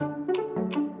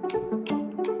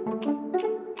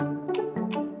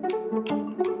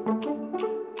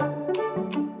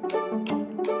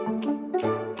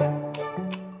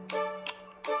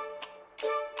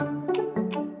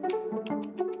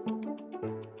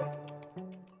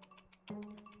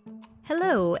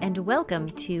Hello, and welcome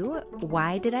to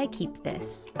Why Did I Keep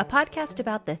This? A podcast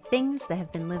about the things that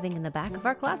have been living in the back of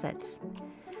our closets.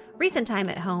 Recent time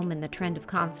at home and the trend of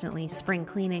constantly spring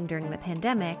cleaning during the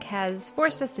pandemic has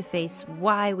forced us to face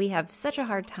why we have such a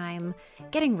hard time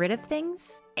getting rid of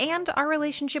things and our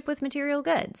relationship with material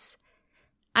goods.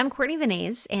 I'm Courtney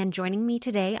Vinay's, and joining me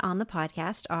today on the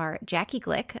podcast are Jackie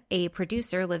Glick, a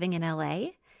producer living in LA,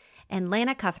 and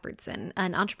Lana Cuthbertson,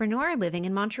 an entrepreneur living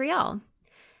in Montreal.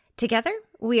 Together,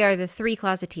 we are the three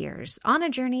closeteers on a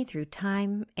journey through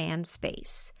time and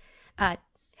space.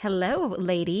 Hello,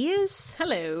 ladies.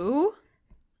 Hello.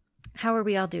 How are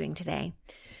we all doing today?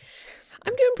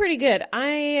 I'm doing pretty good.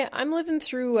 I'm living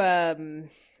through an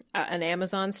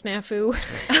Amazon snafu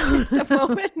at the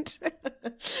moment.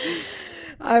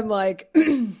 I'm like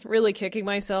really kicking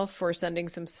myself for sending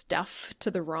some stuff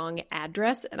to the wrong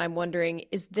address. And I'm wondering,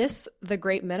 is this the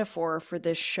great metaphor for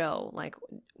this show? Like,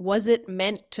 was it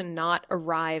meant to not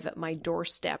arrive at my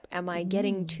doorstep? Am I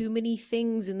getting too many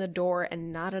things in the door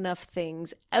and not enough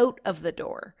things out of the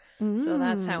door? So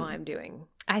that's how I'm doing.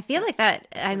 I feel like that.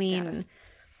 I mean, status.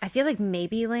 I feel like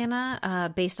maybe,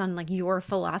 Lana, based on like your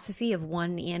philosophy of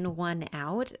one in, one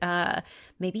out,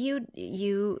 maybe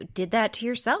you did that to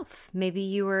yourself. Maybe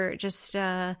you were just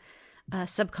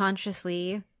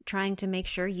subconsciously trying to make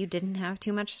sure you didn't have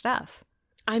too much stuff.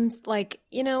 I'm like,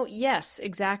 yes,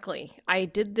 exactly. I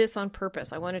did this on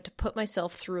purpose. I wanted to put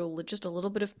myself through just a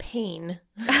little bit of pain.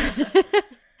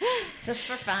 Just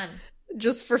for fun.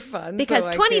 Just for fun. Because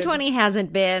 2020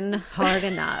 hasn't been hard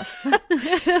enough.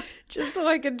 Just so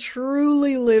I could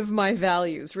truly live my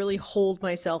values, really hold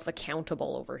myself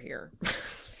accountable over here.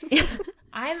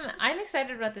 I'm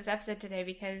excited about this episode today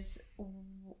because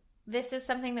this is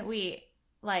something that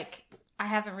I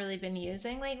haven't really been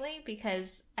using lately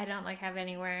because I don't have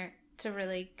anywhere to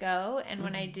really go. And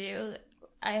when I do,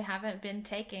 I haven't been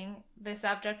taking this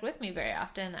object with me very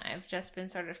often. I've just been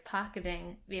sort of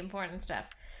pocketing the important stuff.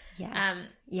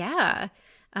 Yes.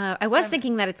 I was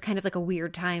thinking that it's kind of like a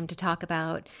weird time to talk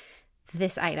about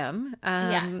this item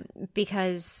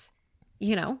because,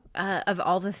 of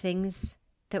all the things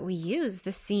that we use,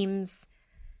 this seems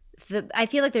I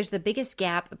feel like there's the biggest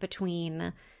gap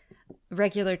between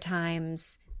regular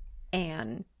times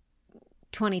and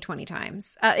 2020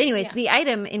 times. The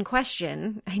item in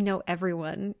question, I know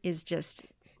everyone is just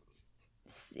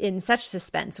in such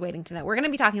suspense waiting to know. We're going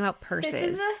to be talking about purses.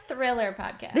 This is a thriller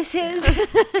podcast. This is.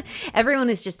 Everyone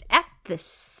is just at the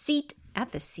seat.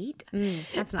 At the seat?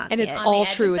 That's not And it. it's all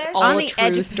true. It's all a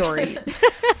true story.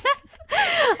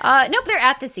 Nope, they're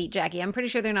at the seat, Jackie. I'm pretty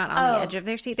sure they're not on the edge of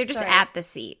their seat. They're just at the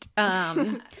seat.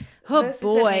 This is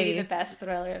maybe the best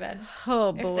thriller then.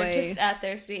 Oh boy. If they're just at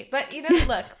their seat. But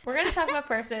look, we're going to talk about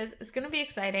purses. It's going to be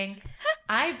exciting.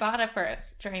 I bought a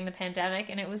purse during the pandemic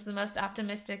and it was the most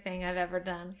optimistic thing I've ever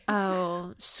done.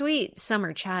 Oh, sweet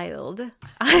summer child.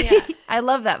 I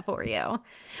love that for you.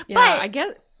 Yeah, but I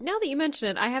guess now that you mention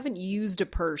it, I haven't used a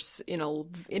purse in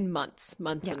months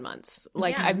and months.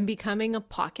 I'm becoming a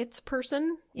pockets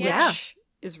person, which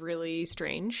is really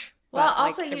strange. Well,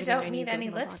 also you don't need any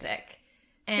lipstick.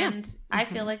 And I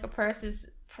feel like a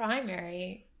purse's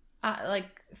primary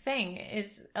thing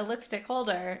is a lipstick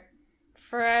holder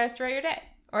for throughout your day.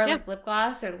 Or lip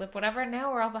gloss or lip whatever.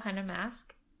 Now we're all behind a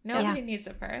mask. Nobody needs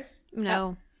a purse.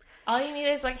 No. All you need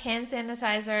is hand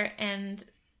sanitizer and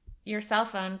your cell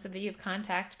phone so that you have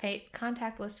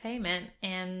contactless payment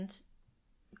and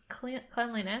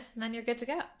cleanliness, and then you're good to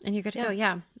go. And you're good to go,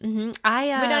 yeah. Mm-hmm.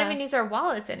 We don't even use our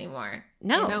wallets anymore.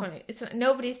 No.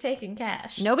 Nobody's taking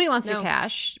cash. Nobody wants your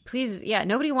cash. Please,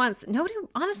 nobody wants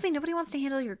to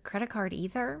handle your credit card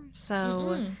either.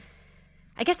 So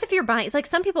I guess if you're buying, it's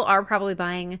some people are probably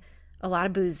buying a lot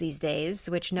of booze these days,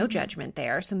 which no judgment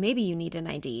there. So maybe you need an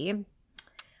ID.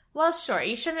 Well, sure.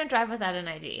 You shouldn't drive without an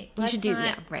ID. You should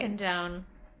condone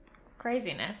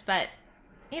craziness, but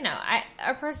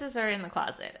our purses are in the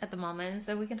closet at the moment,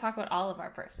 so we can talk about all of our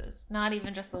purses. Not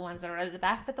even just the ones that are at the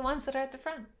back, but the ones that are at the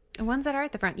front. The ones that are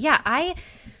at the front. Yeah,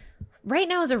 right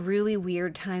now is a really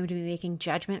weird time to be making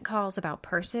judgment calls about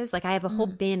purses. I have a whole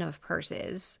bin of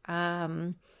purses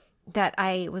that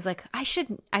I was like, I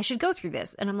should go through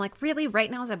this. And I'm like, really?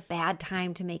 Right now is a bad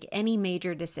time to make any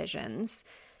major decisions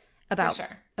about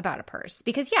a purse.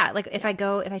 Because if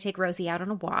I take Rosie out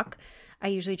on a walk, I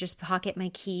usually just pocket my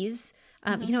keys.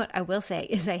 You know what I will say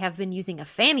is I have been using a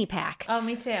fanny pack. Oh,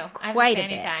 me too. Quite a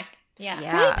bit. Pack. Yeah.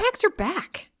 Fanny packs are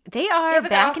back. They are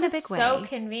back in a big way. So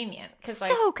convenient.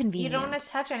 So convenient. You don't want to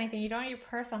touch anything. You don't want your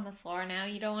purse on the floor now.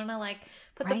 You don't want to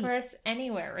put the purse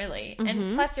anywhere really. Mm-hmm.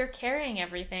 And plus you're carrying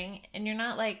everything and you're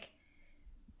not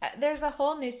there's a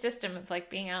whole new system of like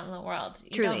being out in the world.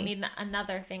 You Truly. don't need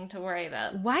another thing to worry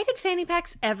about. Why did fanny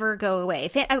packs ever go away?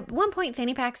 At one point,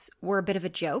 fanny packs were a bit of a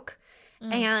joke.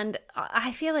 And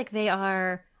I feel like they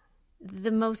are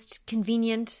the most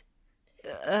convenient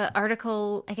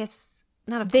article, I guess,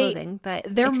 not of clothing, but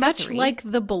they're accessory. much like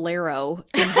the Bolero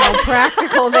in how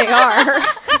practical they are.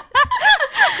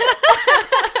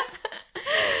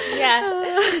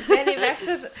 Yeah, fanny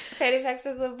packs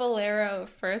with the Bolero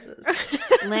of purses.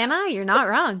 Lana, you're not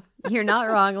wrong. You're not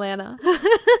wrong, Lana.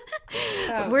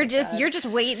 Oh You're just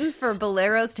waiting for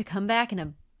Boleros to come back in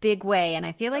a big way, and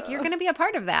I feel like you're going to be a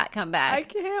part of that comeback. I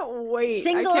can't wait.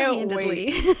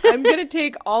 Single-handedly. I'm going to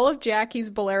take all of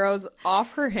Jackie's Boleros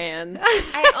off her hands.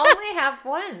 I only have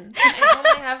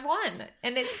one.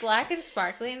 And it's black and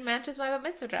sparkly and matches my bat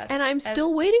mitzvah dress. And I'm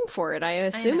still waiting for it. I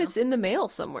assume know. it's in the mail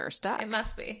somewhere. Stop. It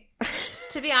must be.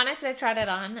 To be honest, I tried it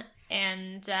on,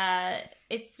 and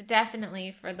it's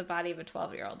definitely for the body of a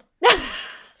 12-year-old.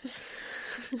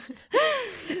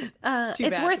 It's too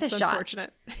it's bad. worth a It's shot.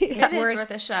 Unfortunate. It is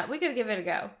worth a shot. We could give it a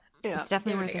go. Yeah. It's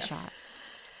definitely Give it worth a a go. shot.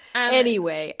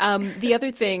 Anyway, the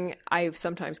other thing I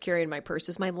sometimes carry in my purse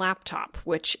is my laptop,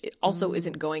 which also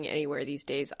isn't going anywhere these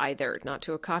days either. Not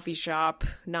to a coffee shop,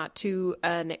 not to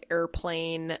an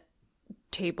airplane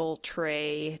table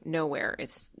tray, nowhere.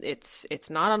 It's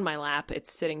not on my lap.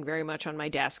 It's sitting very much on my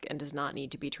desk and does not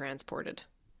need to be transported.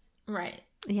 Right.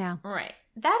 Yeah. Right.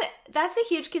 That's a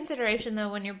huge consideration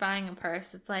though when you're buying a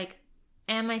purse. It's like,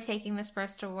 am I taking this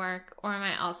purse to work, or am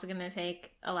I also going to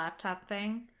take a laptop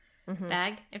thing,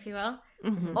 bag, if you will?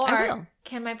 Mm-hmm. I will. Or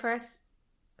can my purse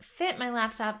fit my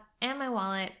laptop and my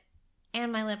wallet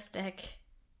and my lipstick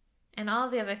and all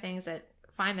the other things that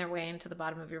find their way into the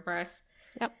bottom of your purse?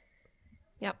 Yep.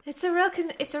 It's a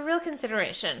real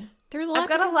consideration. There's a lot I've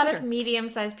got to a lot of consider.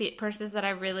 medium-sized purses that I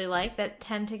really like that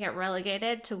tend to get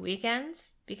relegated to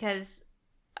weekends because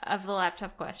of the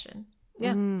laptop question.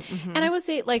 Yeah. Mm-hmm. And I would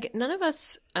say, like, none of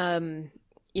us,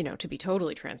 to be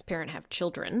totally transparent, have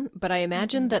children, but I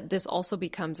imagine that this also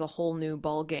becomes a whole new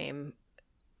ball game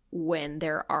when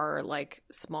there are, like,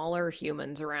 smaller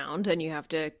humans around and you have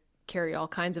to carry all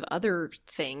kinds of other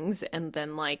things. And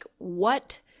then, like,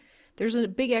 there's a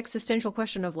big existential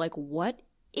question of, like, what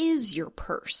is your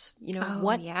purse?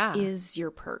 What is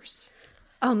your purse?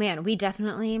 Oh man, we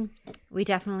definitely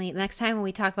next time when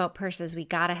we talk about purses, we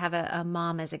got to have a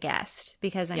mom as a guest,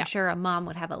 because I'm sure a mom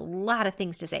would have a lot of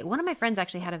things to say. One of my friends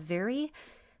actually had a very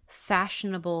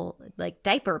fashionable like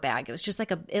diaper bag. It was just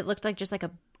like it looked like just like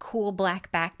a cool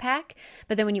black backpack,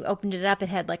 but then when you opened it up, it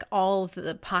had like all of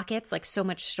the pockets, like so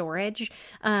much storage.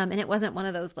 And it wasn't one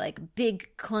of those like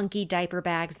big clunky diaper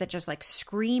bags that just like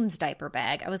screams diaper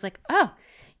bag. I was like, oh,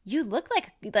 you look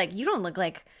like you don't look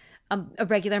like a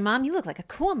regular mom. You look like a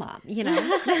cool mom,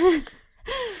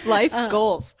 Life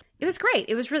goals. It was great.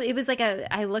 It was like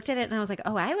I looked at it and I was like,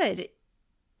 oh, I would,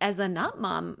 as a not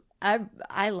mom,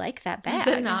 I like that bag.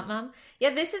 Is it not, Mom?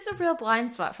 Yeah, this is a real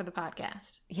blind spot for the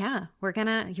podcast. Yeah, we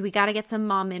got to get some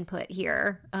mom input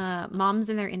here. Moms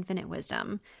and their infinite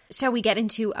wisdom. Shall we get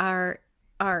into our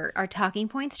talking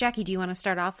points? Jackie, do you want to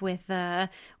start off with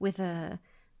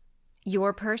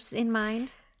your purse in mind?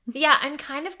 Yeah, I'm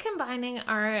kind of combining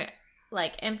our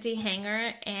like empty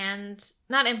hanger and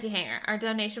not empty hanger, our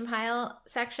donation pile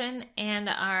section and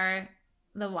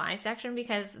the why section,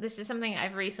 because this is something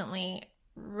I've recently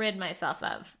rid myself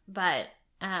of, but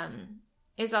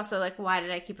is also like, why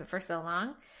did I keep it for so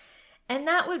long? And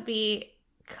that would be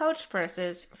Coach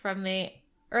purses from the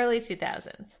early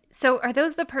 2000s. So are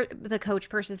those the Coach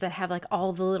purses that have like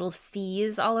all the little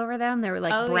C's all over them? They were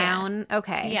like brown. Yeah.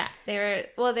 Okay. Yeah, they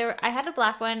were. I had a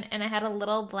black one and I had a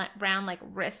little brown like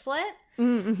wristlet.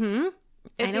 Mm-hmm.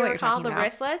 If I know you what you're recall talking the about.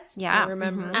 wristlets. Yeah. I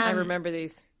remember. I remember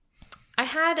these. I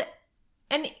had,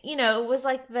 and it was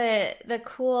like the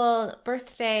cool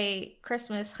birthday,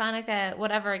 Christmas, Hanukkah,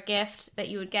 whatever gift that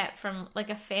you would get from like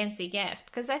a fancy gift.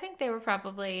 Because I think they were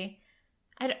probably,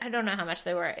 I don't know how much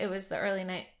they were. It was the early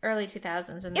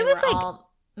 2000s, and they were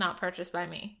all not purchased by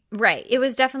me. Right. It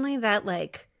was definitely that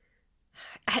like,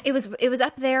 it was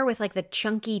up there with like the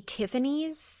chunky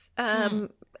Tiffany's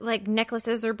like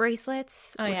necklaces or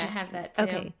bracelets. Oh yeah, I have that too.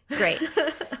 Okay, great.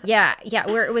 Yeah,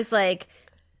 where it was like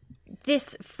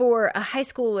this for a high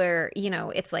schooler,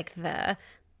 it's like the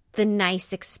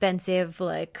nice, expensive,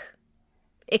 like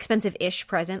expensive-ish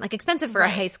present, like expensive for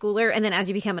a high schooler, and then as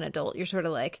you become an adult, you're sort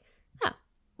of like, oh.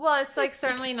 Well, it's like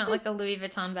certainly not like a Louis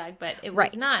Vuitton bag, but it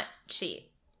was not cheap.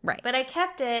 Right. But I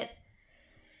kept it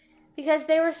because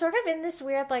they were sort of in this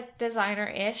weird like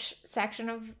designer-ish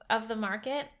section of the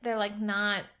market. They're like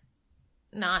not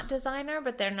designer,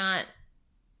 but they're not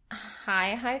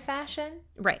high fashion.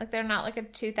 Right. Like they're not like a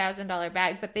 $2,000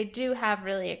 bag, but they do have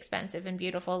really expensive and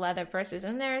beautiful leather purses.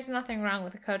 And there's nothing wrong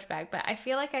with a Coach bag, but I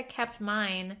feel like I kept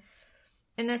mine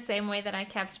in the same way that I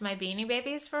kept my Beanie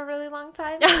Babies for a really long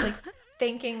time. Like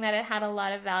thinking that it had a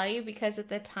lot of value because at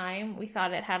the time we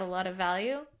thought it had a lot of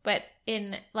value. But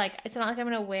in like, it's not like I'm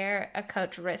going to wear a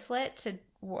Coach wristlet to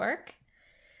work.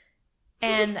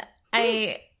 And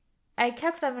I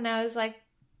kept them and I was like,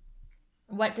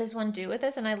 what does one do with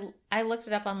this? And I looked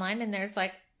it up online and there's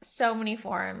like so many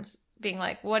forums being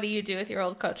like, what do you do with your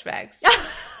old Coach bags?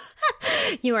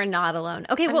 You are not alone.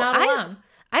 Okay, I'm well, not alone.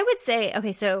 I would say,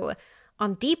 okay, so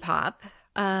on Depop,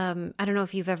 I don't know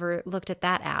if you've ever looked at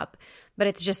that app, but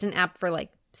it's just an app for like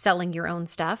selling your own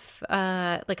stuff,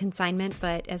 like consignment,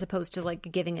 but as opposed to like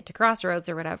giving it to Crossroads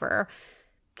or whatever,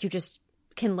 you just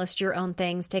can list your own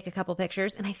things, take a couple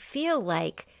pictures. And I feel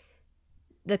like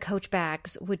the Coach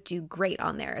bags would do great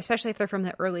on there, especially if they're from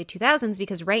the early 2000s,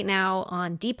 because right now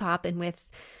on Depop and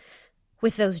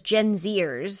with those Gen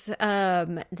Zers,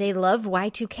 they love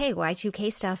Y2K.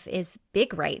 Y2K stuff is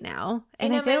big right now.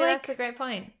 And I feel maybe like that's a great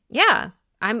point. yeah,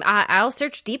 I'll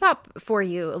search Depop for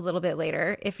you a little bit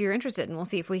later if you're interested, and we'll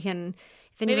see if we can.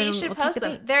 If Maybe anyone you should will post take the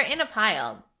them. bait. They're in a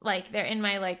pile. Like they're in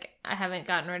my I haven't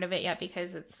gotten rid of it yet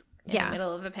because it's in the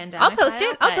middle of a pandemic. I'll post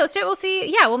it. I'll post it. We'll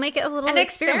see. Yeah, we'll make it a little An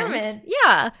experiment.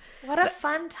 Yeah, What a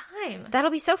fun time. that'll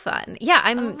be so fun. Yeah, Oh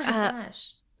I'm my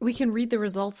gosh. We can read the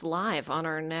results live on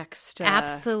our next.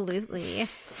 absolutely.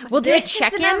 We'll do a This is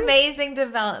check-in. an amazing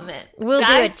development. We'll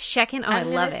Guys, do a check-in. Oh, I I'm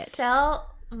love gonna it.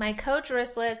 Sell my Coach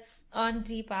wristlets on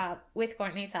Depop with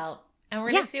Courtney's help, and we're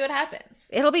Yeah. gonna see what happens.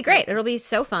 It'll be great. It'll be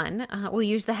so fun. We'll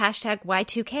use the hashtag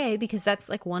Y2K because that's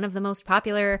like one of the most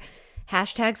popular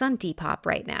hashtags on Depop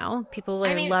right now. People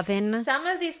are loving. Some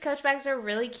of these Coach bags are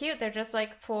really cute. They're just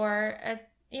like for a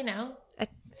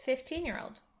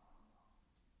 15-year-old.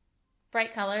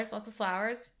 Bright colors, lots of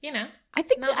flowers. I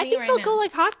think Not me right they'll now. go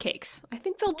like hotcakes. I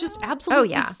think they'll just absolutely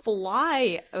yeah.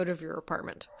 fly out of your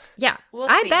apartment. Yeah, We'll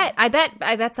I see.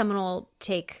 bet someone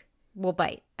will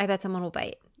bite. I bet someone will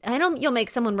bite. You'll make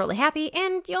someone really happy,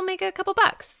 and you'll make a couple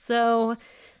bucks. So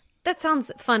that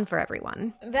sounds fun for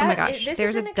everyone. Oh my gosh, This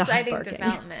there's is an a dog exciting barking.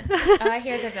 development. Oh, I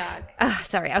hear the dog.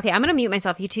 Sorry. Okay, I'm gonna mute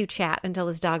myself. You two chat until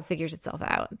this dog figures itself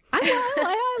out.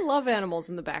 I love animals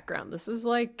in the background. This is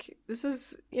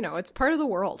it's part of the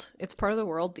world. It's part of the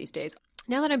world these days.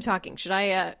 Now that I'm talking, should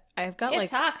I? I've got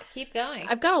Talk. Keep going.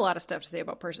 I've got a lot of stuff to say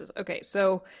about purses. Okay,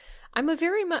 so I'm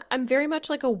very much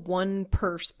like a one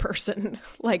purse person.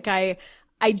 Like I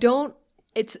don't.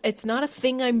 It's not a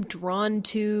thing I'm drawn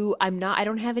to. I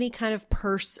don't have any kind of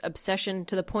purse obsession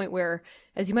to the point where,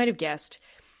 as you might have guessed,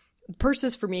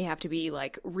 purses for me have to be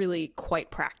like really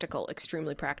quite practical,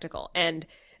 extremely practical, and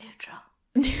neutral.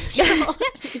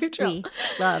 We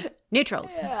love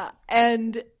neutrals. Yeah.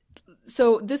 And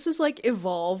so this is like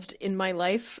evolved in my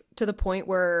life to the point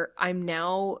where I'm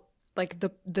now like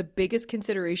the biggest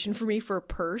consideration for me for a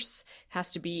purse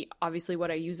has to be obviously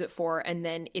what I use it for and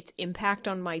then its impact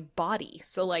on my body.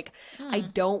 So like I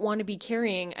don't want to be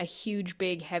carrying a huge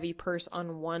big heavy purse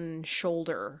on one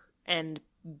shoulder and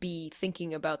be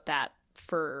thinking about that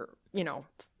for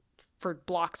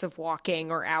blocks of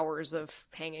walking or hours of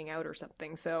hanging out or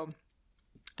something. So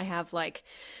I have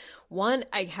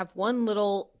one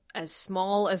little as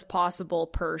small as possible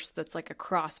purse that's like a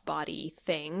crossbody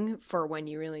thing for when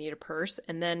you really need a purse.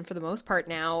 And then for the most part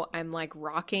now I'm like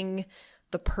rocking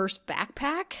the purse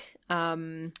backpack.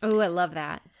 Oh, I love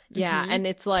that. Yeah, and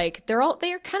it's like they're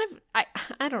kind of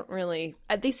I don't really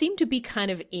they seem to be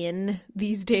kind of in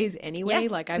these days anyway.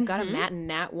 Yes. Like I've got a Matt and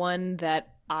Nat one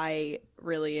that I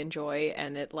really enjoy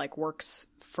and it like works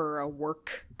for a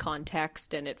work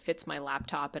context and it fits my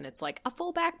laptop and it's like a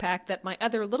full backpack that my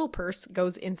other little purse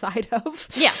goes inside of.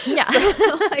 Yeah.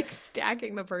 So, like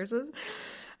stacking the purses.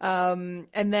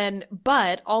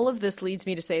 But all of this leads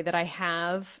me to say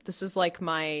that this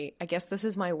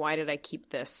is my why did I keep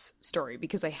this story,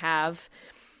 because I have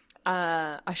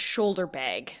a shoulder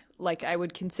bag. Like I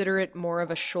would consider it more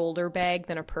of a shoulder bag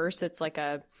than a purse. It's like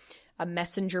a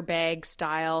messenger bag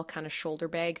style kind of shoulder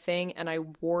bag thing. And I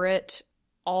wore it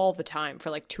all the time for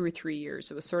like 2 or 3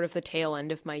 years. It was sort of the tail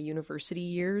end of my university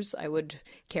years. I would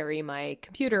carry my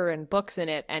computer and books in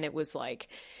it. And it was like,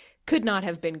 could not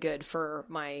have been good for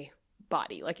my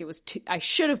body. Like it was I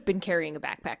should have been carrying a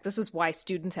backpack. This is why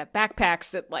students have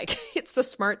backpacks, that like it's the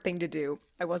smart thing to do.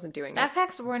 I wasn't doing it.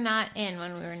 Backpacks were not in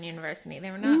when we were in university.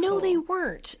 They were not. No, cool. they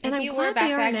weren't. And If I'm you wore a glad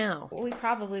they are backpack, now. We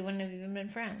probably wouldn't have even been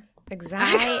friends.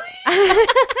 Exactly.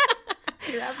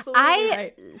 You're absolutely I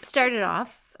right. started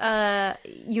off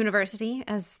university,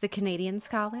 as the Canadians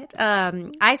call it.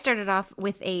 I started off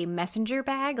with a messenger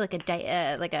bag, like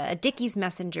a Dickies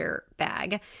messenger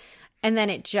bag, and then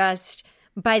it just,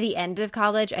 by the end of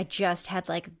college, I just had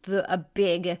like a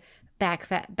big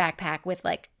backpack with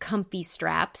like comfy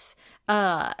straps,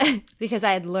 because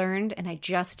I had learned and I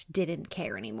just didn't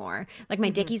care anymore. Like my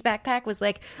Dickies backpack was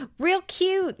like real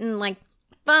cute and like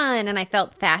fun, and I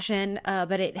felt fashion,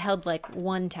 but it held like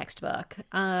one textbook.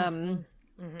 And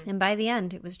by the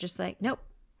end, it was just like, nope,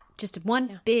 just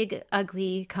one big,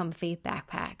 ugly, comfy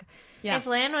backpack. Yeah. If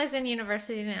Lan was in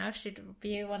university now, she'd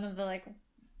be one of the like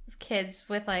kids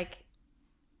with like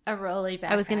a rolly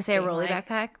backpack. I was going to say a rolly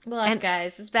backpack. Look, and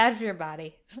guys, it's bad for your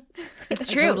body. It's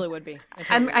It true. totally would be.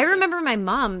 I remember my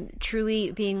mom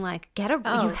truly being like,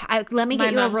 let me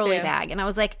get you a rolly bag. And I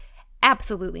was like,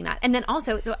 absolutely not. And then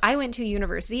also, so I went to a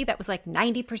university that was like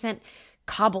 90%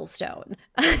 cobblestone.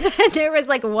 There was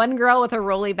like one girl with a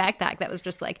rolly backpack that was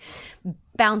just like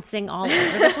bouncing all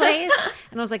over the place.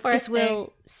 And I was like, this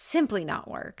will simply not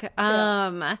work.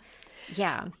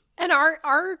 Yeah. And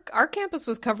our campus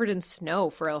was covered in snow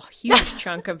for a huge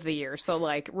chunk of the year, so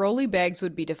like rolly bags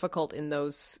would be difficult in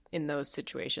those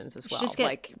situations as well. Just get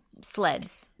like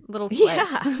sleds, little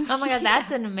sleds. Yeah. Oh my god,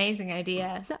 that's an amazing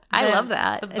idea. I love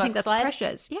that. The I think that's sled?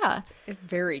 precious. Yeah,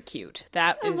 very cute.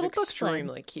 That is little book sled.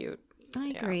 extremely cute.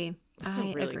 I agree. That's I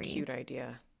a really agree. cute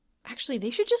idea. Actually, they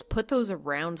should just put those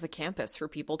around the campus for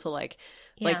people to like,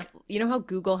 you know how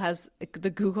Google has,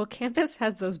 the Google campus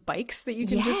has those bikes that you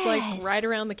can just like ride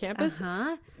around the campus?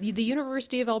 The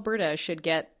University of Alberta should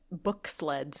get book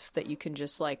sleds that you can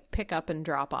just like pick up and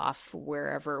drop off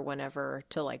wherever, whenever,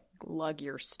 to like lug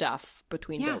your stuff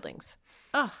between buildings.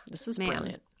 Oh, This is man.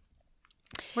 brilliant.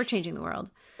 We're changing the world.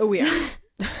 Oh, we are.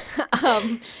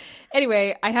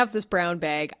 Anyway, I have this brown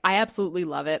bag. I absolutely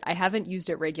love it. I haven't used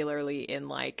it regularly in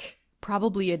like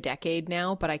probably a decade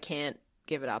now, but I can't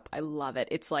give it up. I love it.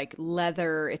 It's like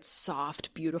leather. It's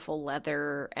soft, beautiful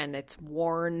leather, and it's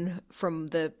worn from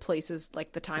the places,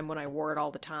 like the time when I wore it all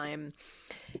the time.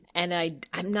 And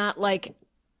I'm not like,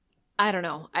 I don't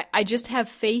know. I just have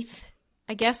faith,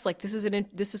 I guess. Like this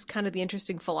is kind of the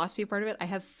interesting philosophy part of it. I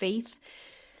have faith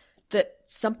that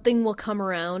something will come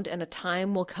around and a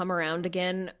time will come around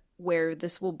again where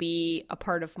this will be a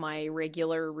part of my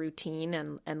regular routine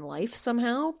and life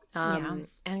somehow. And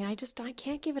I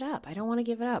can't give it up. I don't want to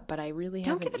give it up, but I really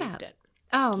haven't used it.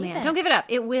 Oh, man. Don't give it up.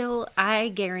 It will, I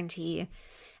guarantee,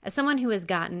 as someone who has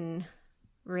gotten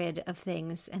rid of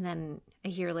things and then a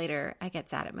year later I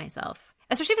get sad at myself.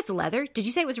 Especially if it's leather. Did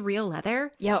you say it was real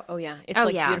leather? Yeah. Oh, yeah. It's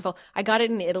beautiful. I got it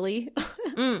in Italy.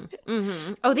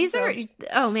 Oh, these are,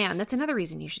 oh, man. That's another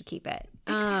reason you should keep it.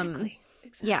 Exactly.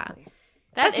 Yeah.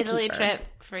 That That's a Italy keeper. trip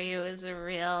for you is a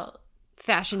real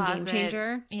Fashion game closet-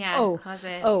 changer. Yeah.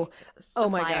 closet Oh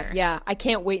my supplier. God. Yeah. I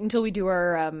can't wait until we do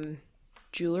our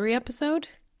jewelry episode.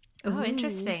 Oh,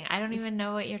 interesting. I don't even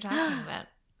know what you're talking about.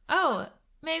 Oh,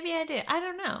 maybe I do. I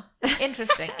don't know.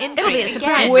 Interesting. It'll be a Again,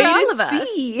 surprise Wait for all and of us.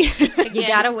 see. You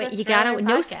gotta wait. You gotta, Thriller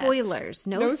no podcast. spoilers.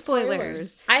 No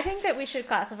spoilers. I think that we should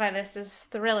classify this as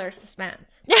thriller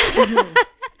suspense.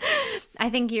 I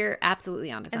think you're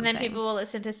absolutely onto something. And then people will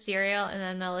listen to Serial and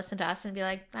then they'll listen to us and be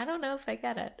like, I don't know if I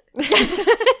get it.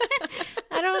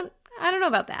 I don't know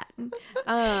about that.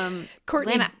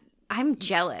 Courtney, Lana, I'm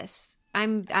jealous.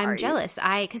 I'm jealous.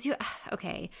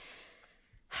 Okay.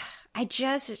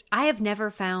 I have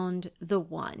never found the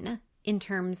one in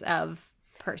terms of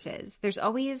purses. There's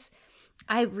always,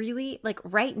 I really like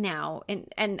right now,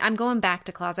 and I'm going back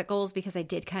to closet goals because I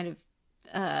did kind of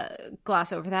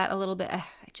gloss over that a little bit. I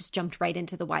just jumped right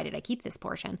into the why did I keep this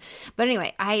portion. But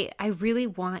anyway, I really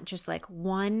want just like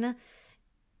one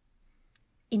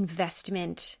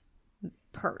investment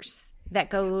purse that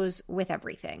goes with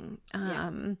everything.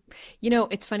 You know,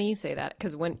 it's funny you say that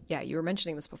because you were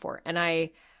mentioning this before, and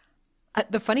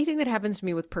the funny thing that happens to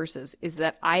me with purses is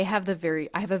that I have a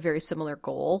very similar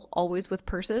goal always with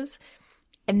purses,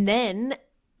 and then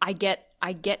I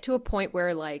get to a point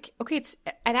where like, okay, it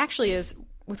actually is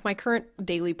with my current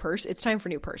daily purse. It's time for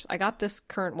a new purse. I got this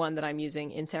current one that I'm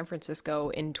using in San Francisco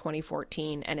in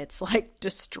 2014, and it's like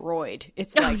destroyed.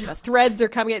 It's like the threads are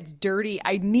coming. It's dirty.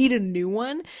 I need a new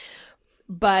one.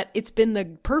 But it's been the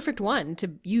perfect one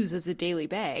to use as a daily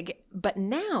bag. But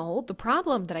now the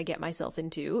problem that I get myself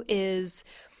into is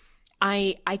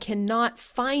I cannot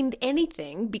find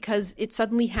anything because it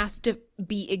suddenly has to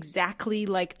be exactly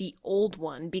like the old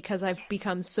one because I've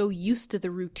become so used to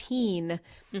the routine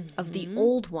of the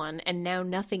old one, and now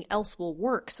nothing else will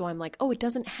work. So I'm like, oh, it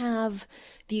doesn't have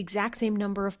the exact same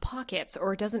number of pockets,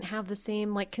 or it doesn't have the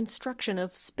same like construction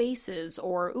of spaces,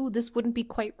 or oh, this wouldn't be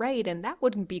quite right and that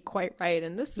wouldn't be quite right,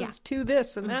 and this is to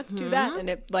this and that's to that,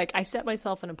 and it like I set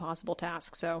myself an impossible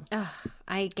task. So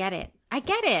I get it.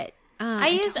 I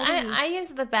use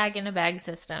the bag in a bag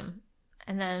system,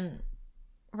 and then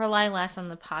rely less on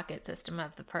the pocket system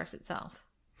of the purse itself.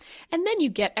 And then you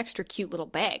get extra cute little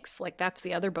bags. Like that's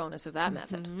the other bonus of that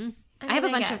method. I have a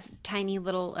bunch of tiny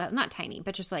little, not tiny,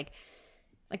 but just like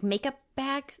makeup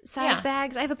bag size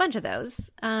bags. I have a bunch of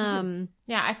those. Yeah,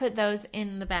 I put those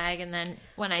in the bag, and then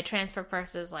when I transfer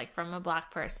purses, like from a black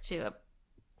purse to a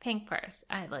pink purse,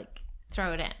 I like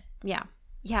throw it in. Yeah.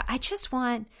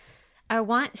 I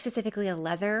want specifically a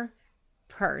leather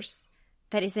purse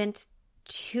that isn't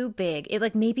too big. It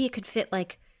like maybe it could fit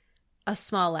like a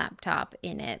small laptop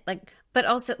in it. Like, but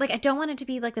also like I don't want it to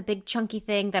be like the big chunky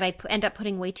thing that I end up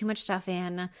putting way too much stuff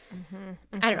in.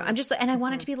 I don't know. I'm just and I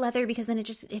want it to be leather because then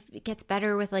it gets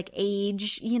better with like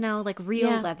age. You know, like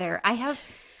real leather.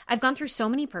 I've gone through so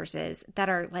many purses that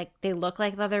are like, they look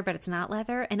like leather, but it's not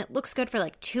leather. And it looks good for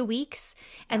like 2 weeks.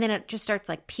 And then it just starts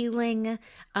like peeling.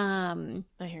 I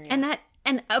hear you.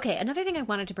 And okay, another thing I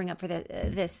wanted to bring up for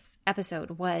this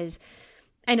episode was,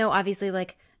 I know obviously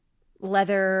like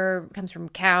leather comes from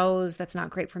cows. That's not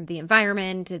great for the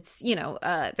environment. It's, you know,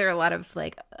 there are a lot of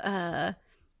like,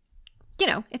 you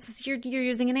know, it's you're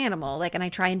using an animal, like, and I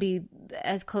try and be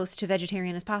as close to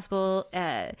vegetarian as possible.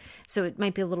 So it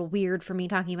might be a little weird for me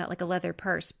talking about like a leather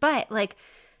purse, but like,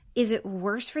 is it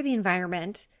worse for the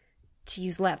environment to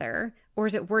use leather, or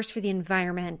is it worse for the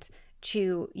environment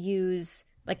to use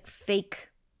like fake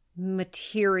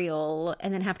material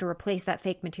and then have to replace that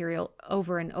fake material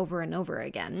over and over and over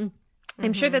again?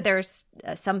 I'm sure that there's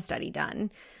some study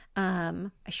done.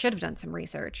 I should have done some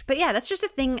research, but yeah, that's just a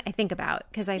thing I think about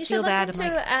because I feel bad. Do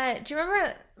you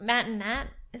remember Matt and Nat?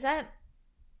 Is that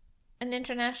an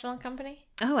international company?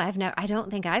 Oh, I don't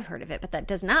think I've heard of it, but that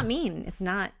does not mean it's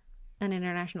not an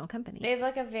international company. They have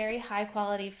like a very high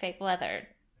quality fake leather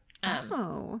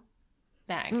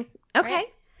bag. Okay. Right?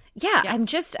 Yeah,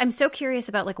 I'm so curious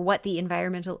about like what the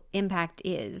environmental impact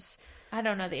is. I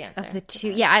don't know the answer. Of the two.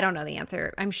 Yeah, I don't know the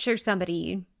answer. I'm sure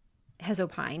somebody has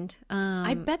opined.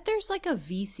 I bet there's like a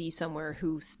VC somewhere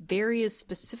who's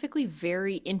specifically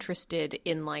very interested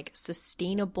in like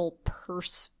sustainable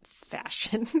purse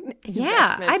fashion.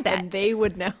 Yeah, I bet. And they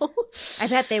would know. I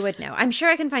bet they would know. I'm sure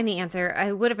I can find the answer.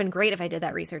 It would have been great if I did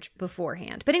that research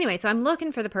beforehand. But anyway, so I'm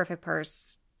looking for the perfect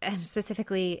purse, and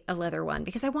specifically a leather one,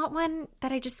 because I want one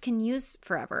that I just can use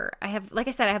forever. I have, like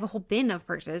I said, I have a whole bin of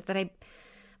purses that I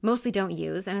mostly don't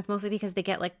use, and it's mostly because they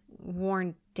get like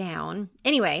worn down.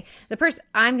 Anyway, the purse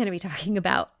I'm going to be talking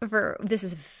about this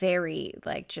is very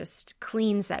like just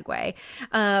clean segue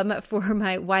for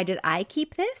my why did I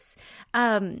keep this?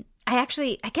 I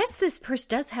guess this purse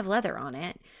does have leather on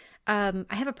it. I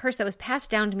have a purse that was passed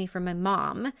down to me from my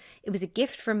mom. It was a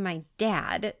gift from my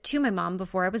dad to my mom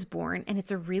before I was born, and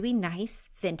it's a really nice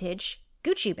vintage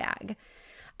Gucci bag.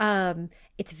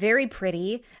 It's very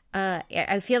pretty.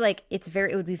 I feel like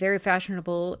it would be very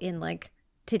fashionable in like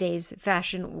today's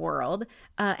fashion world.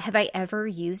 Have I ever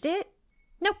used it?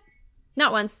 Nope,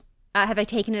 not once. Have I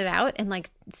taken it out and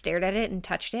like stared at it and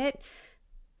touched it?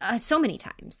 So many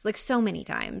times. What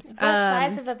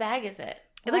size of a bag is it?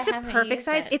 Like the perfect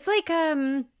size. It's like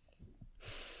I'm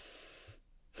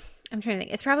trying to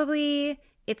think.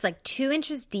 It's like 2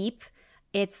 inches deep.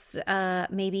 It's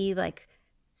maybe like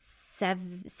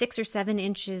 6 or 7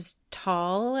 inches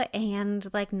tall and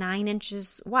like 9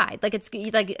 inches wide. Like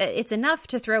it's enough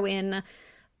to throw in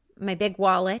my big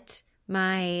wallet,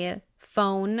 my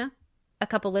phone, a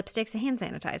couple lipsticks, a hand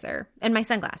sanitizer, and my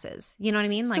sunglasses. You know what I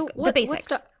mean? Like the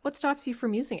basics. What stops you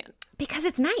from using it? Because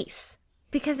it's nice.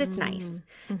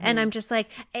 Mm-hmm. And I'm just like,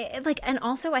 and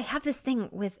also I have this thing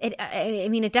with it. I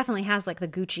mean, it definitely has like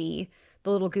the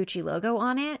little Gucci logo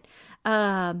on it.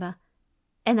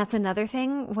 And that's another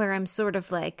thing where I'm sort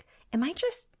of like, am I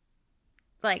just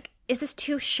like, is this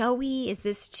too showy? Is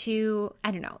this too, I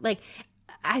don't know. Like,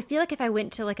 I feel like if I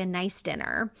went to like a nice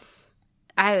dinner,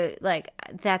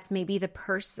 that's maybe the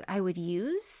purse I would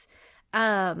use.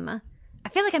 I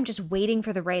feel like I'm just waiting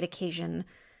for the right occasion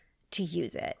to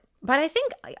use it. But I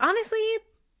think, honestly,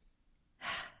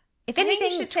 If I think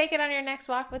anything, you should take it on your next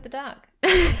walk with the dog. I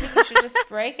think you should just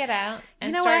break it out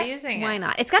and start using it. Why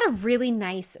not? It's got a really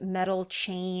nice metal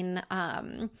chain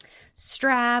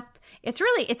strap. It's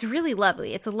really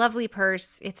lovely. It's a lovely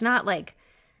purse. It's not like,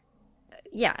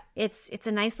 yeah, it's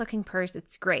a nice looking purse.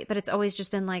 It's great, but it's always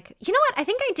just been like, you know what? I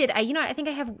think I did. I think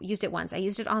I have used it once. I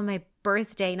used it on my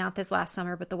birthday, not this last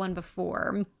summer, but the one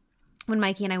before, when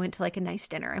Mikey and I went to like a nice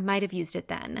dinner. I might have used it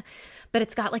then, but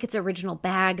it's got like its original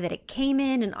bag that it came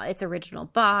in and its original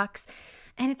box.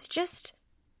 And it's just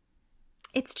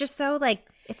so like,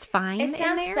 it's fine. It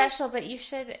sounds in there. special, but you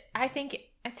should, I think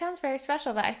it sounds very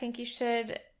special, but I think you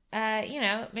should,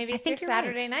 maybe it's your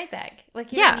Saturday night bag.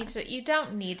 Like you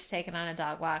don't need to take it on a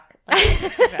dog walk like you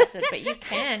suggested, but you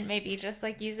can maybe just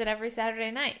like use it every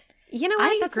Saturday night. You know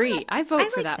what? I agree. I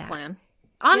vote for that plan.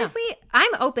 Honestly,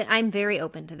 yeah. I'm very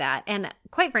open to that. And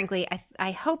quite frankly,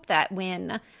 I hope that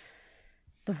when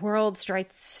the world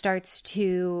starts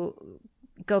to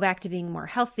go back to being more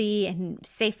healthy and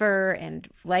safer and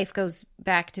life goes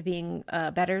back to being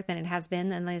better than it has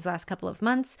been in these last couple of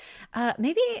months, I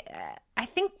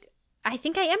think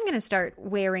I am going to start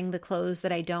wearing the clothes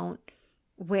that I don't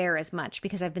wear as much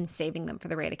because I've been saving them for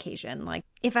the right occasion. Like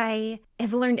if I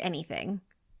have learned anything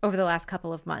over the last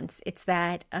couple of months, it's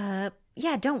that,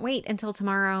 don't wait until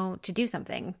tomorrow to do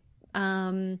something.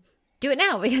 Do it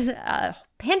now because a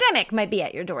pandemic might be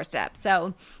at your doorstep.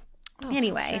 So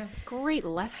anyway. Great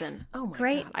lesson. Oh my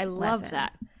God. I love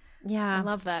that. Yeah. I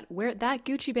love that. That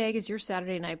Gucci bag is your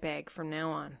Saturday night bag from now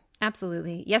on.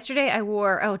 Absolutely. Yesterday I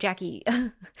wore, Jackie,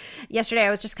 yesterday I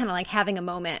was just kind of like having a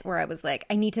moment where I was like,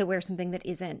 I need to wear something that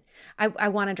isn't, I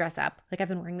want to dress up. Like I've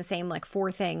been wearing the same like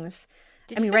 4 things.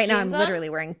 Right now I'm literally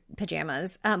wearing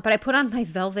pajamas. But I put on my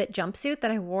velvet jumpsuit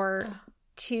that I wore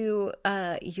to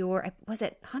was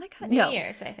it Hanukkah? New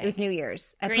Year's, I think. It was New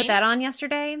Year's. Green? I put that on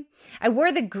yesterday. I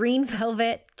wore the green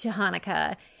velvet to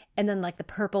Hanukkah and then like the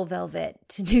purple velvet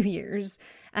to New Year's.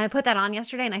 And I put that on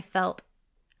yesterday and I felt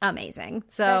amazing.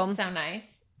 So that's so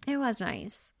nice. It was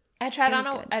nice. I tried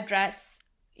on a dress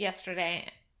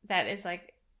yesterday that is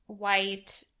like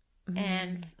white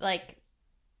and like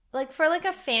for like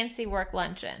a fancy work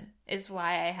luncheon is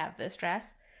why I have this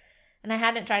dress. And I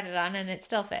hadn't tried it on and it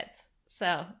still fits.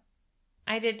 So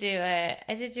I did do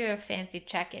a fancy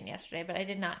check-in yesterday, but I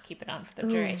did not keep it on for the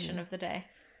duration of the day.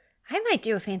 I might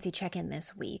do a fancy check-in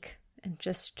this week and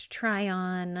just try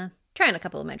on a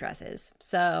couple of my dresses.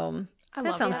 So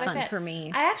that sounds fun for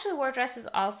me. I actually wore dresses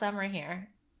all summer here.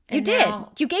 You did.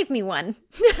 You gave me one.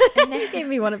 You gave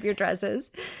me one of your dresses.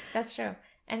 That's true.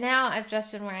 And now I've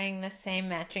just been wearing the same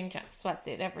matching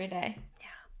sweatsuit every day.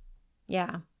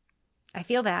 Yeah. I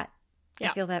feel that.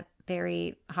 Yeah. I feel that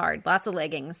very hard. Lots of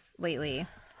leggings lately.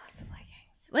 Lots of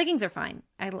leggings. Leggings are fine.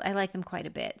 I like them quite a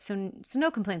bit. So no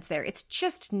complaints there. It's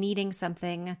just needing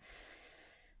something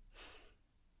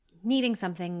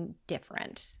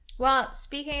different. Well,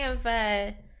 speaking of,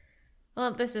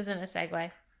 this isn't a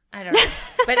segue. I don't know.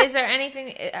 But is there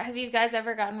anything, have you guys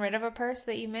ever gotten rid of a purse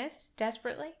that you miss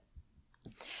desperately?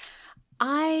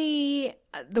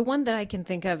 The one that I can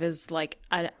think of is like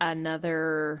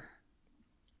another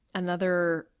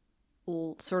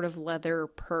sort of leather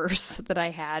purse that I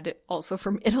had also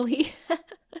from Italy.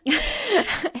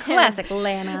 Classic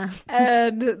Lana.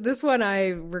 And this one I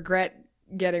regret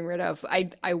getting rid of.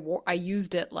 I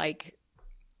used it like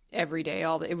every day.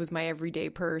 It was my everyday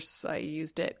purse. I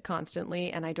used it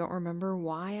constantly and I don't remember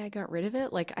why I got rid of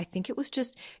it. Like I think it was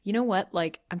just, you know what?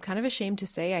 Like I'm kind of ashamed to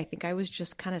say I think I was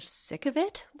just kind of sick of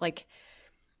it. Like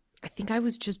I think I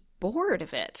was just bored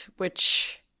of it,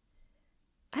 which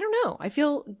I don't know. I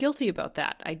feel guilty about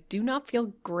that. I do not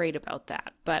feel great about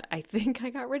that, but I think I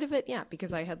got rid of it,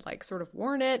 because I had like sort of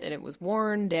worn it and it was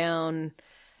worn down,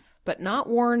 but not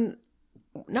worn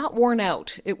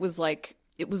out. It was like,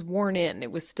 it was worn in.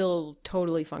 It was still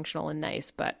totally functional and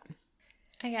nice, but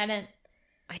I got it.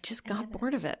 I just got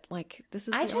bored of it. Like this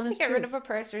is I the tried honest to get truth. rid of a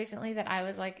purse recently that I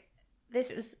was like,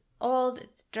 this is old,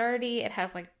 it's dirty, it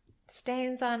has like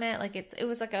stains on it. Like it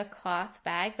was like a cloth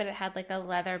bag, but it had like a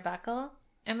leather buckle.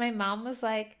 And my mom was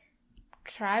like,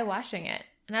 try washing it.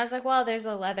 And I was like, well, there's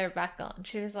a leather buckle. And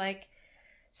she was like,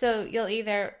 so you'll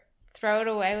either throw it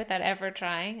away without ever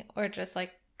trying or just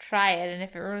like try it. And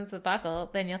if it ruins the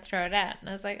buckle, then you'll throw it out. And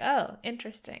I was like, oh,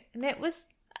 interesting. And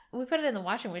we put it in the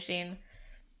washing machine.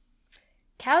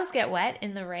 Cows get wet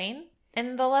in the rain.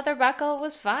 And the leather buckle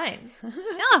was fine.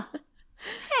 Oh,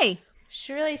 hey.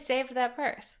 She really saved that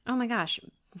purse. Oh my gosh.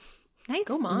 Nice.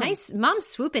 Go, Mom. Nice. Mom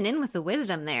swooping in with the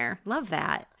wisdom there. Love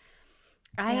that.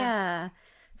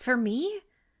 For me,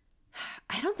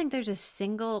 I don't think there's a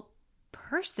single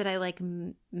purse that I like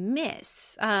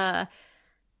miss.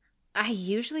 I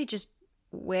usually just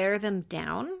wear them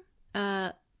down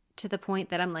to the point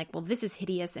that I'm like, well, this is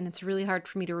hideous, and it's really hard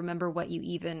for me to remember what you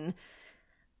even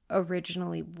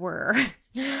originally were.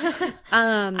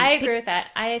 I agree with that.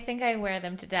 I think I wear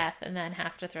them to death and then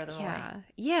have to throw them away.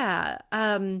 Yeah.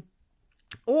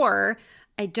 Or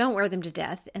I don't wear them to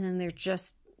death, and then they're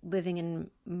just living in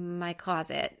my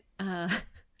closet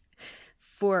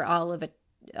for all of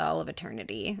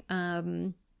eternity,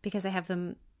 because I have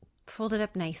them folded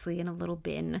up nicely in a little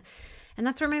bin, and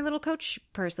that's where my little Coach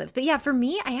purse lives. But yeah, for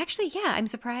me, I'm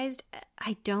surprised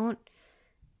I don't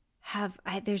have.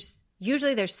 There's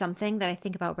something that I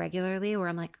think about regularly where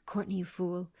I'm like, Courtney, you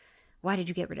fool, why did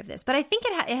you get rid of this? But I think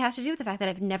it has to do with the fact that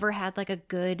I've never had like a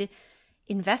good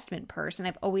investment purse, and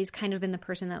I've always kind of been the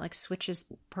person that like switches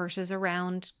purses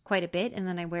around quite a bit, and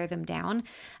then I wear them down.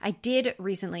 I did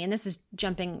recently, and this is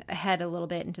jumping ahead a little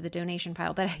bit into the donation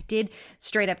pile, but I did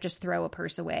straight up just throw a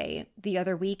purse away the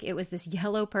other week. It was this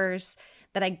yellow purse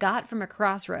that I got from a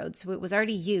Crossroads, so it was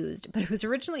already used, but it was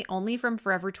originally only from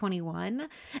Forever 21,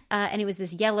 and it was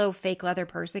this yellow fake leather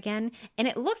purse again, and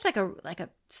it looked like a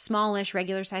smallish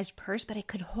regular sized purse, but it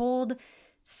could hold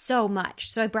so much.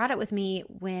 So I brought it with me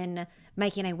when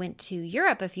Mikey and I went to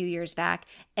Europe a few years back,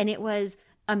 and it was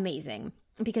amazing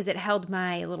because it held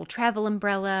my little travel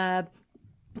umbrella.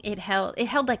 It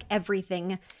held like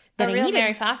everything that I needed.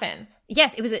 Mary Poppins.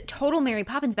 Yes, it was a total Mary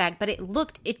Poppins bag, but it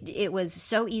was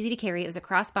so easy to carry. It was a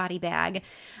crossbody bag.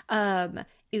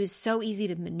 It was so easy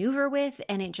to maneuver with,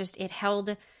 and it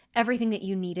held everything that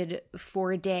you needed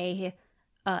for a day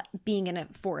being in a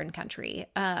foreign country.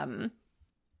 And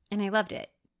I loved it.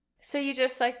 So you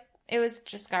just like, it was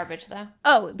just garbage though?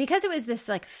 Oh, because it was this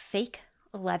like fake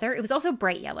leather. It was also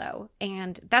bright yellow.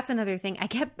 And that's another thing. I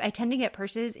tend to get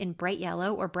purses in bright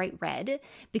yellow or bright red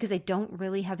because I don't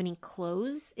really have any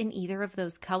clothes in either of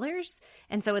those colors.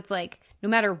 And so it's like, no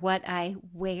matter what I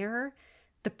wear,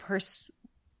 the purse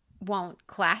won't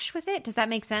clash with it. Does that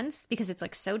make sense? Because it's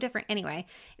like so different. Anyway,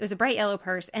 it was a bright yellow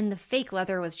purse, and the fake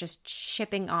leather was just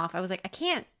shipping off. I was like, I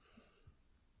can't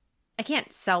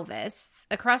sell this.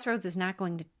 A Crossroads is not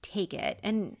going to take it,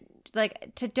 and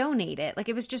like to donate it. Like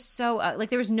it was just so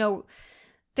like it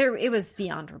was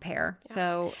beyond repair. Yeah.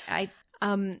 So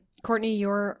Courtney,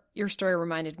 your story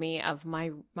reminded me of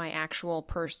my actual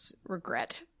purse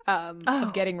regret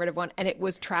of getting rid of one, and it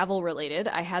was travel related.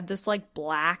 I had this like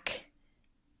black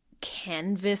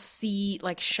canvasy,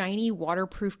 like shiny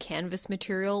waterproof canvas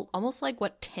material, almost like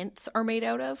what tents are made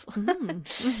out of.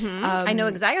 Mm-hmm. I know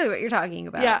exactly what you're talking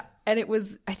about. Yeah, and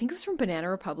I think it was from Banana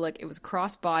Republic. It was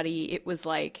crossbody. It was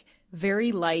like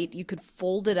very light. You could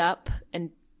fold it up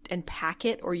and pack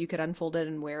it, or you could unfold it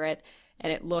and wear it,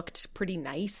 and it looked pretty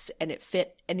nice, and it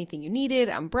fit anything you needed.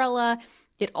 Umbrella.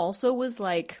 It also was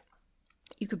like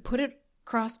you could put it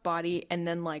crossbody and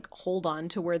then like hold on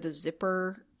to where the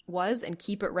zipper was and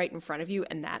keep it right in front of you,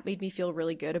 and that made me feel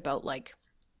really good about like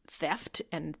theft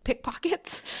and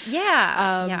pickpockets.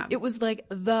 Yeah. It was like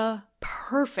the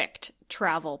perfect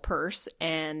travel purse,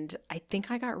 and I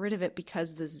think I got rid of it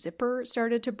because the zipper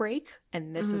started to break,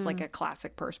 and this is like a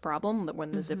classic purse problem, that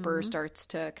when the zipper starts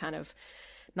to kind of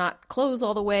not close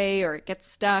all the way, or it gets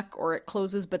stuck, or it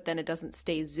closes but then it doesn't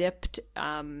stay zipped,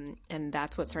 and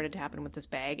that's what started to happen with this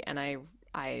bag. And I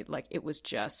like, it was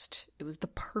the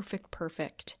perfect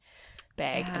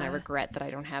bag. Yeah. And I regret that I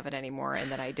don't have it anymore,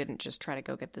 and that I didn't just try to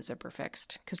go get the zipper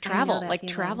fixed, because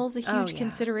travel's a huge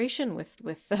consideration with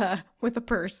a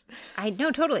purse. I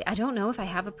know, totally. I don't know if I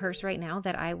have a purse right now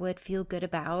that I would feel good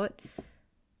about.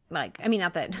 Like, I mean,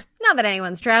 not that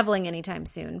anyone's traveling anytime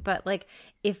soon, but like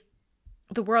if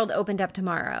the world opened up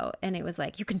tomorrow and it was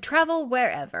like, you can travel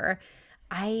wherever,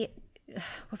 I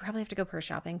would probably have to go purse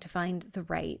shopping to find the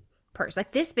right purse.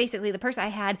 Like this, basically, the purse I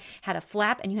had a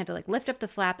flap, and you had to like lift up the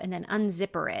flap and then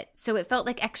unzipper it, so it felt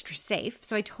like extra safe.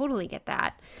 So I totally get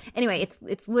that. Anyway,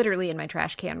 it's literally in my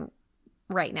trash can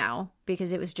right now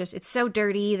because it's so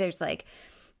dirty. There's like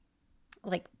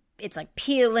it's like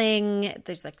peeling.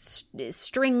 There's like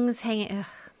strings hanging. Ugh.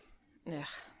 Ugh.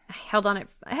 I held on it.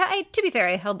 To be fair,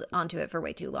 I held onto it for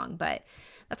way too long, but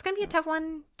that's gonna be a tough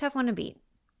one to beat.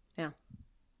 Yeah.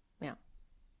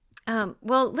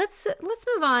 Well, let's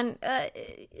move on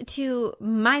to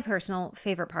my personal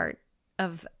favorite part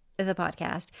of the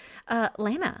podcast.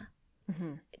 Lana,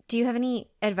 do you have any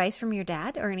advice from your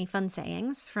dad or any fun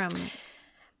sayings from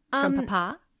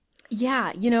Papa?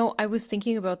 Yeah, I was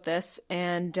thinking about this,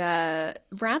 and rather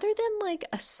than like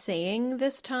a saying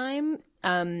this time,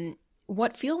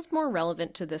 what feels more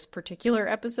relevant to this particular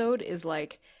episode is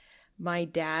like my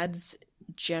dad's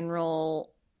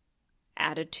general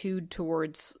attitude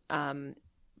towards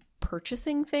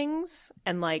purchasing things,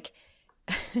 and like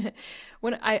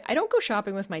when I don't go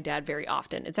shopping with my dad very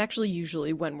often. It's actually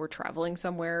usually when we're traveling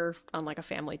somewhere on like a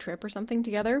family trip or something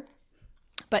together.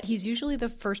 But he's usually the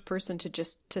first person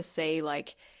to say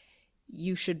like,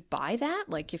 you should buy that.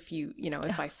 Like if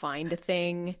if I find a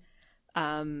thing,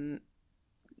 that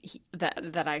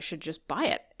I should just buy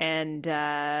it. And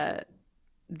that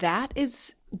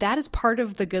is part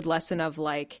of the good lesson of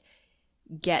like,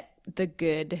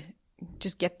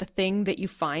 just get the thing that you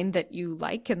find that you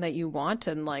like and that you want,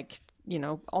 and like,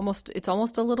 it's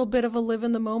almost a little bit of a live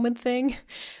in the moment thing.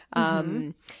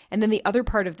 And then the other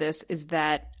part of this is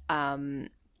that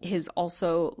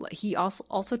he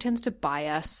also tends to buy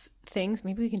us things.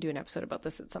 Maybe we can do an episode about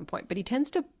this at some point, but he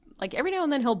tends to, like, every now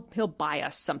and then he'll buy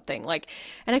us something, like,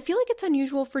 and I feel like it's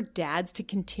unusual for dads to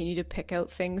continue to pick out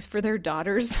things for their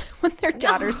daughters when their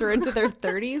daughters are into their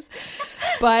 30s,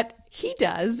 but he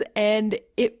does, and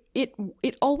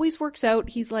it always works out.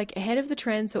 He's like ahead of the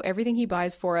trend, so everything he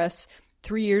buys for us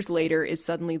 3 years later is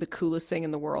suddenly the coolest thing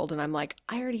in the world. And I'm like,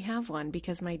 I already have one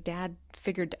because my dad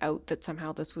figured out that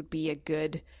somehow this would be a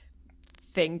good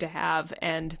thing to have.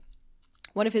 And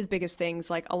one of his biggest things,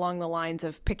 like along the lines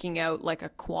of picking out like a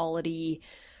quality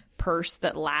purse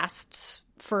that lasts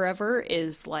forever,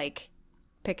 is like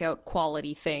pick out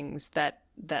quality things that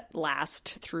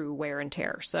last through wear and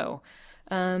tear. So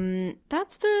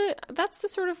that's the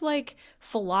sort of like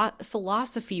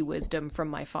philosophy wisdom from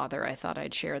my father I thought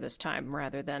I'd share this time,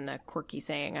 rather than a quirky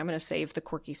saying. I'm going to save the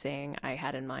quirky saying I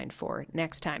had in mind for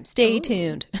next time. Stay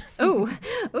tuned. Ooh,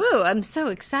 I'm so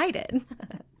excited.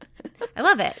 I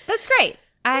love it. That's great.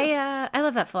 I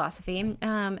love that philosophy.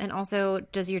 And also,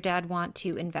 does your dad want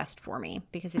to invest for me?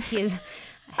 Because if he is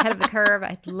ahead of the curve,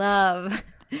 I'd love.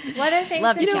 What are things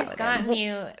love that to chat he's with gotten him.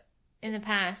 you in the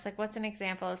past? Like, what's an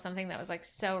example of something that was like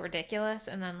so ridiculous,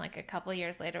 and then like a couple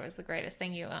years later was the greatest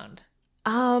thing you owned?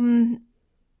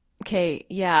 Okay,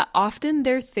 yeah. Often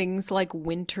they're things like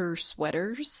winter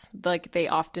sweaters. Like they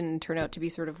often turn out to be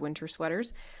sort of winter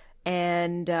sweaters,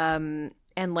 and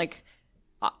like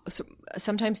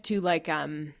sometimes too like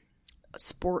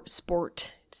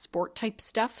sport type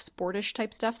stuff, sportish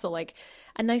type stuff. So like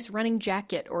a nice running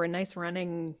jacket or a nice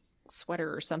running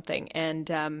sweater or something.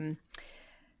 And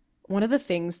one of the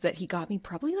things that he got me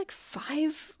probably like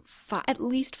at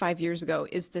least 5 years ago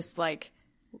is this, like,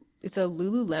 it's a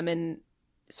Lululemon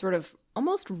sort of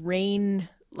almost rain,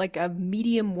 like a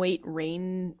medium weight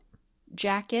rain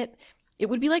jacket. It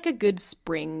would be like a good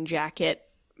spring jacket,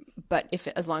 but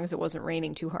as long as it wasn't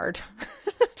raining too hard.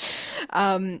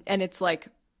 And it's like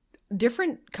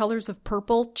different colors of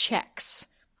purple checks,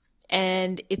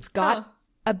 and it's got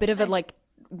a bit of a like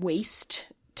waist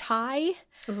tie.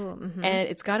 Ooh, mm-hmm. And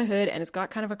it's got a hood, and it's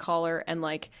got kind of a collar. And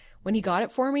like when he got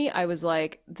it for me, I was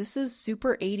like, this is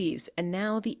super 80s. And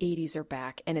now the 80s are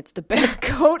back, and it's the best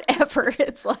coat ever.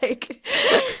 It's like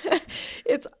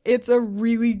it's a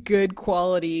really good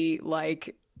quality,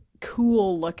 like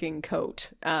cool looking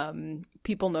coat.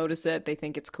 People notice it, they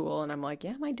think it's cool, and I'm like,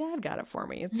 yeah, my dad got it for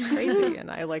me. It's crazy.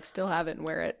 And I like still have it and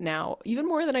wear it now even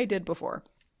more than I did before.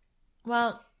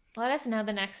 Well, let us know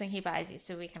the next thing he buys you,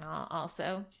 so we can all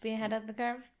also be ahead of the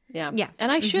curve. Yeah. Yeah.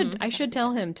 And I should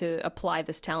tell him to apply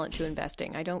this talent to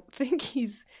investing. I don't think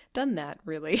he's done that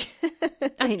really.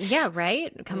 I mean, yeah,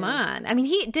 right? Come on. I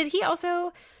mean, did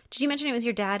you mention it was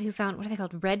your dad who found, what are they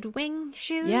called? Red Wing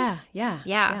shoes?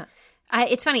 Yeah.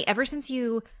 It's funny. Ever since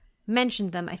you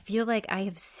mentioned them, I feel like I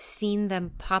have seen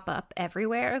them pop up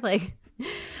everywhere. Like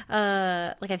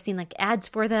I've seen like ads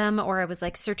for them, or I was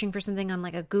like searching for something on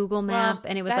like a Google map,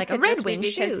 and it was like a Red Wing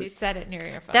shoes. Because you said it near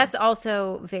your phone. That's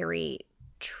also very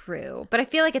true. But I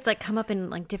feel like it's like come up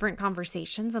in like different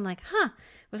conversations. I'm like,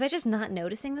 was I just not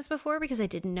noticing this before because I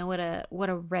didn't know what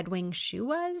a Red Wing shoe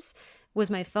was? Was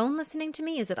my phone listening to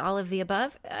me? Is it all of the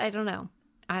above? I don't know.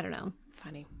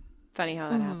 Funny how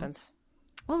that happens.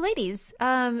 Well, ladies,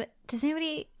 does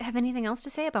anybody have anything else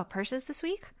to say about purses this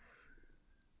week?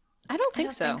 I don't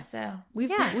think so.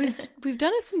 We've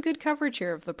done some good coverage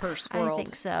here of the purse world. I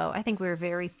think so. I think we were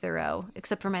very thorough,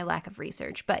 except for my lack of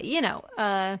research. But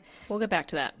we'll get back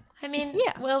to that. I mean,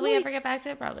 yeah. Will we ever get back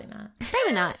to it? Probably not.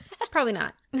 Probably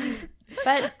not.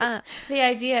 But the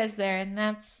idea is there, and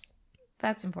that's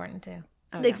important too.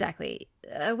 Oh, exactly.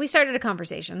 We started a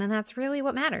conversation, and that's really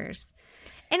what matters.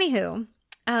 Anywho,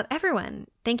 everyone,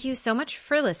 thank you so much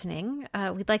for listening.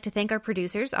 We'd like to thank our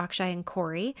producers, Akshay and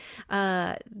Corey,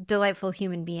 delightful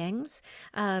human beings.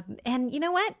 And you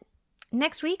know what?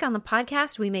 Next week on the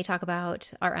podcast, we may talk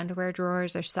about our underwear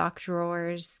drawers, our sock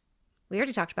drawers. We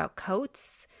already talked about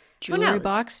coats. Jewelry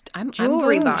box.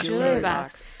 Jewelry box. Jewelry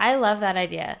box. I love that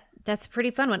idea. That's a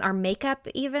pretty fun one. Our makeup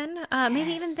even.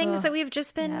 Maybe even things that we've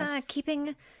just been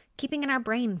keeping keeping in our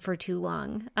brain for too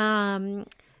long.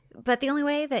 But the only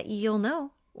way that you'll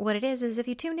know what it is if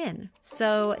you tune in.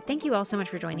 So thank you all so much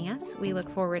for joining us. We look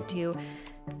forward to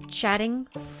chatting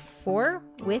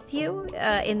with you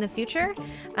in the future.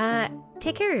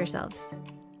 Take care of yourselves.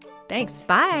 Thanks.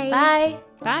 Bye. Bye.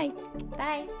 Bye.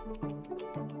 Bye.